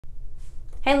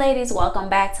Hey ladies, welcome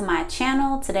back to my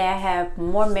channel. Today I have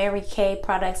more Mary Kay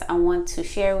products I want to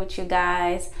share with you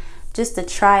guys just to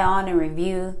try on and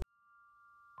review.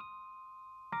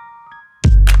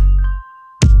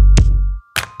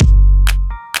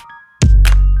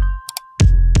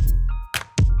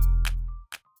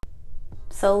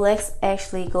 So let's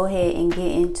actually go ahead and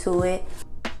get into it.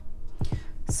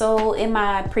 So in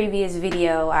my previous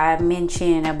video, I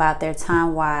mentioned about their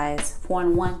Time-Wise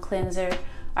 4-in-1 cleanser.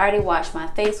 I already washed my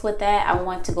face with that. I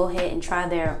want to go ahead and try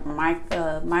their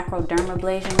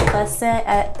microdermabrasion plus set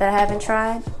that I haven't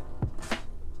tried.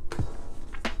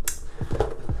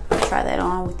 I'll try that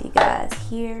on with you guys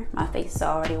here. My face is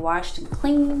already washed and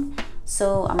clean,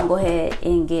 so I'm gonna go ahead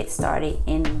and get started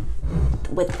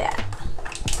with that.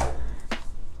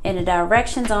 And the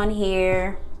directions on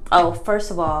here. Oh,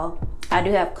 first of all, I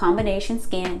do have combination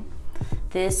skin.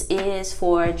 This is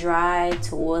for dry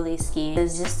to oily skin.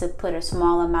 It's just to put a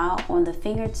small amount on the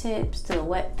fingertips to a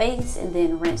wet face and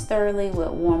then rinse thoroughly with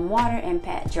warm water and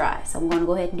pat dry. So I'm going to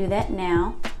go ahead and do that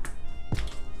now.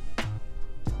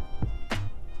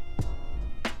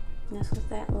 That's what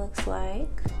that looks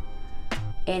like.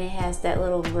 And it has that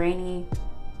little grainy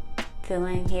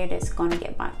feeling here that's going to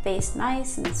get my face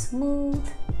nice and smooth.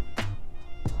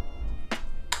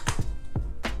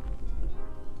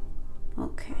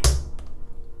 Okay.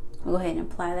 I'll go ahead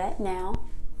and apply that now.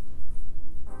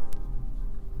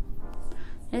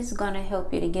 This is going to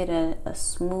help you to get a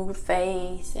smooth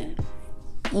face and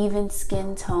even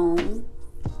skin tone.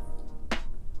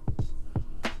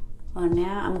 Well,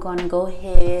 now I'm going to go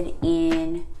ahead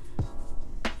and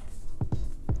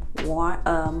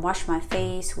wash my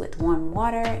face with warm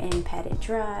water and pat it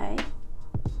dry.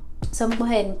 So I'm going to go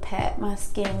ahead and pat my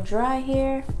skin dry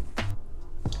here.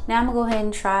 Now I'm going to go ahead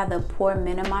and try the pore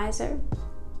minimizer,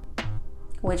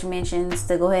 which mentions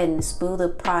to go ahead and smooth the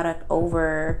product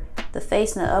over the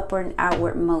face in the upward and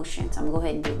outward motion. So I'm gonna go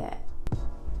ahead and do that.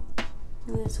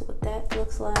 And that's what that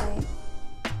looks like.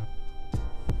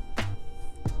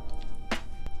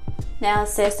 Now it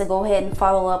says to go ahead and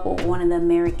follow up with one of the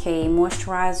Mary Kay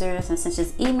moisturizers, and since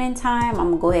it's evening time, I'm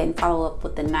gonna go ahead and follow up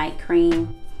with the night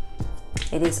cream.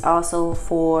 It is also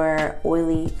for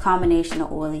combination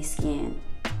of oily skin.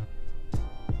 So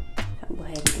I'm gonna go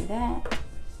ahead and do that.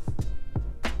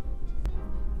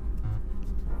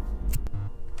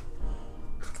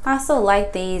 I also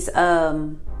like these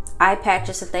eye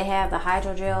patches that they have, the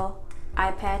hydrogel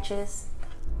eye patches.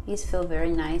 These feel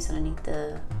very nice underneath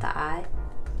the eye.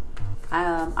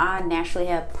 I naturally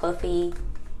have puffy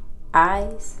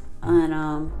eyes, and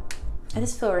I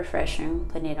just feel refreshing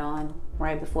putting it on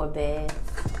right before bed.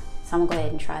 So I'm gonna go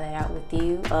ahead and try that out with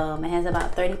you. It has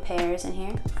about 30 pairs in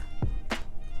here.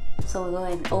 So we'll go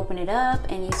ahead and open it up,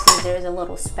 and you see there's a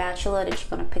little spatula that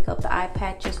you're gonna pick up the eye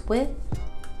patches with.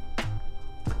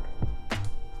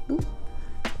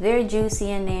 Very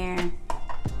juicy in there.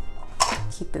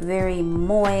 Keep it very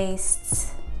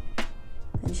moist.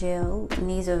 The gel, and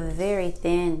these are very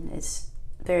thin. It's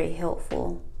very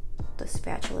helpful. The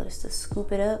spatula is to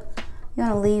scoop it up. You're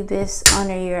gonna leave this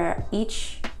under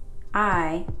each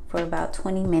eye for about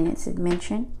 20 minutes, it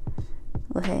mentioned.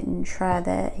 Go ahead and try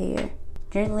that here.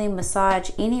 Gently massage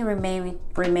any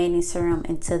remaining serum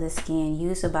into the skin.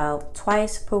 Use about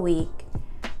twice per week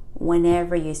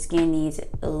whenever your skin needs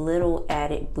a little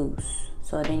added boost.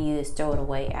 So then you just throw it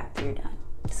away after you're done.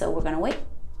 So we're gonna wait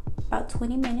about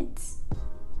 20 minutes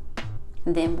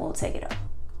and then we'll take it up.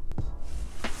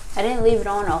 I didn't leave it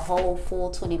on a whole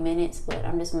full 20 minutes, but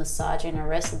I'm just massaging the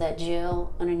rest of that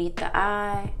gel underneath the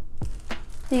eye.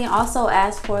 You can also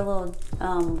ask for a little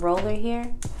roller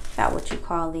here. Got what you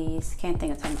call these, can't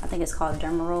think of them. I think it's called a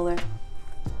derma roller.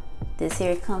 This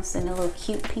here comes in a little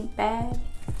cute pink bag.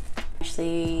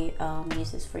 Actually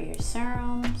use this for your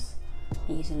serums,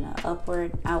 using the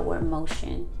upward outward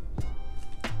motion.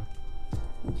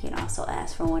 You can also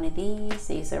ask for one of these.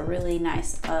 These are really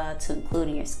nice to include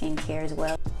in your skincare as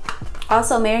well.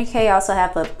 Also, Mary Kay also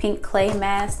have a pink clay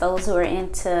mask. Those who are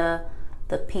into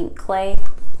the pink clay,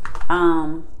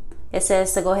 it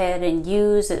says to go ahead and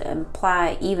use and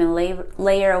apply even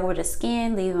layer over the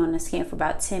skin, leave it on the skin for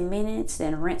about 10 minutes,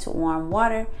 then rinse with warm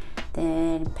water,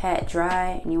 then pat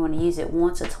dry, and you want to use it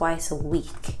once or twice a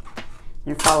week,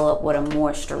 and follow up with a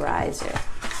moisturizer.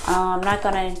 I'm not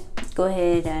gonna go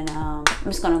ahead and I'm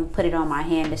just gonna put it on my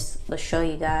hand just to show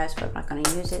you guys, but I'm not gonna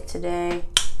use it today.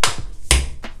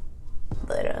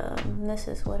 But this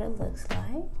is what it looks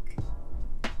like.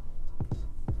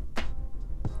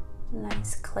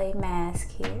 Nice clay mask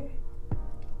here.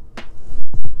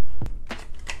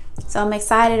 So I'm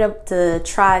excited to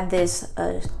try this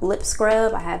lip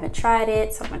scrub. I haven't tried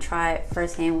it, so I'm gonna try it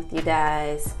firsthand with you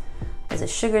guys. It's a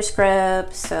sugar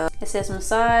scrub. So it says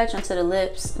massage onto the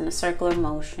lips in a circular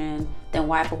motion, then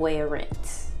wipe away or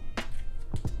rinse.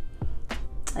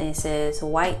 And it says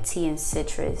white tea and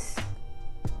citrus.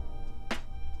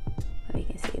 You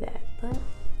can see that, but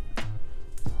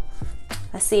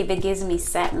let's see if it gives me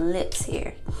satin lips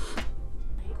here.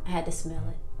 I had to smell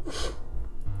it. Does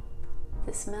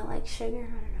it smell like sugar?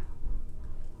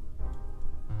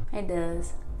 I don't know. It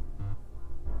does.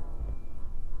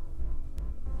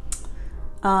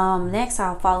 Next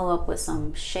I'll follow up with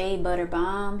some shea butter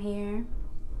balm here.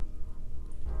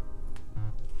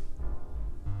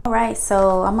 All right,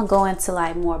 so I'm gonna go into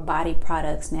like more body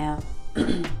products now.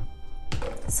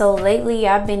 So lately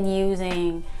I've been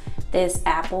using this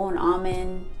apple and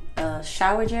almond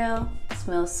shower gel. It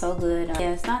smells so good.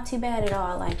 Yeah, it's not too bad at all.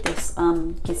 I like this.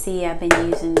 You can see I've been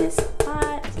using this a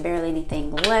lot. There's barely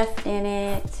anything left in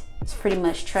it. It's pretty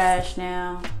much trash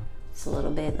now. It's a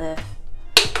little bit left.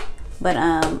 But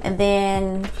and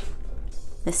then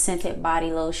the scented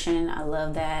body lotion. I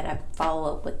love that. I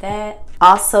follow up with that.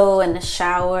 Also in the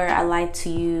shower, I like to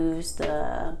use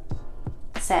the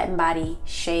Satin Body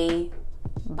Shea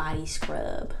Body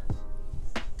Scrub.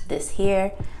 This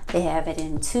here, they have it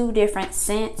in 2 different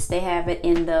scents. They have it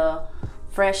in the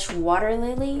fresh water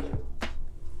lily,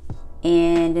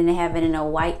 and then they have it in a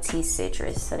white tea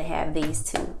citrus. So they have these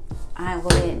 2. I'll go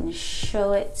ahead and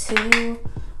show it to you.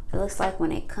 It looks like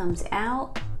when it comes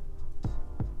out.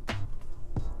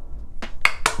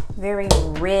 Very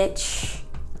rich.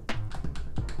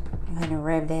 I'm gonna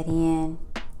rub that in.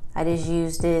 I just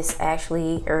used this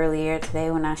actually earlier today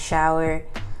when I showered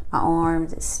my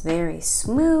arms. It's very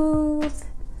smooth.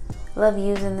 Love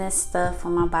using this stuff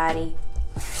on my body.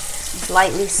 It's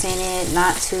lightly scented,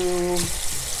 not too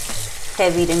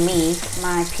heavy to me, in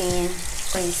my opinion.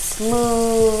 Pretty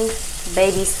smooth,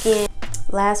 baby skin.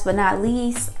 Last but not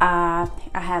least, I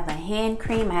have a hand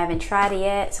cream. I haven't tried it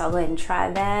yet, so I'll go ahead and try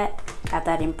that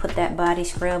after I didn't put that body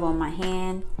scrub on my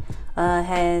hand. It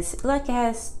has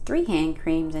 3 hand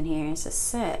creams in here. It's a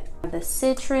set. The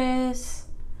citrus,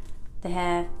 they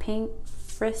have pink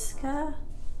frisca,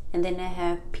 and then they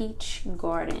have peach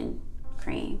garden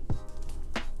cream.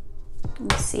 Let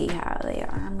me see how they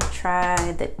are. I'm gonna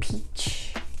try the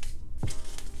peach.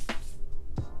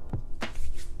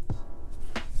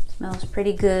 Smells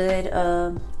pretty good.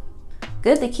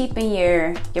 Good to keep in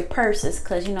your purses,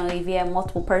 because you know, if you have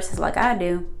multiple purses like I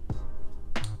do.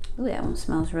 Ooh, that one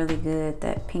smells really good.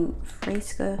 That pink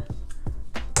frisca.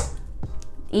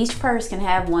 Each purse can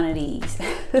have one of these.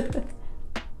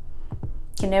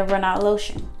 Can never run out of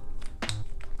lotion.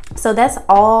 So that's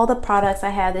all the products I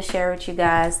have to share with you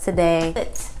guys today.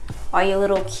 All your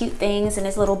little cute things in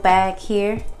this little bag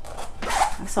here.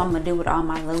 That's what I'm gonna do with all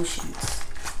my lotions.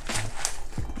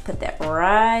 Put that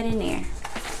right in there.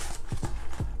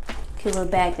 Cute little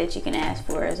bag that you can ask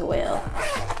for as well.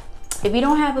 If you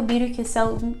don't have a beauty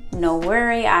consultant, no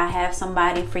worry, I have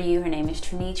somebody for you. Her name is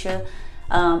Trenetra.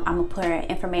 I'm gonna put her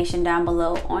information down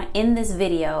below in this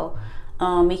video.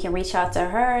 You can reach out to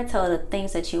her, tell her the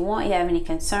things that you want. If you have any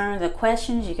concerns or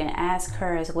questions, you can ask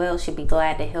her as well. She'll be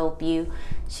glad to help you.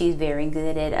 She's very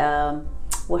good at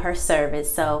with her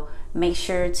service, so make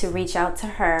sure to reach out to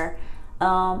her.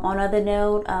 On another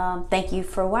note, thank you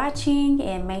for watching,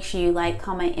 and make sure you like,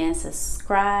 comment, and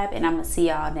subscribe, and I'm gonna see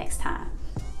y'all next time.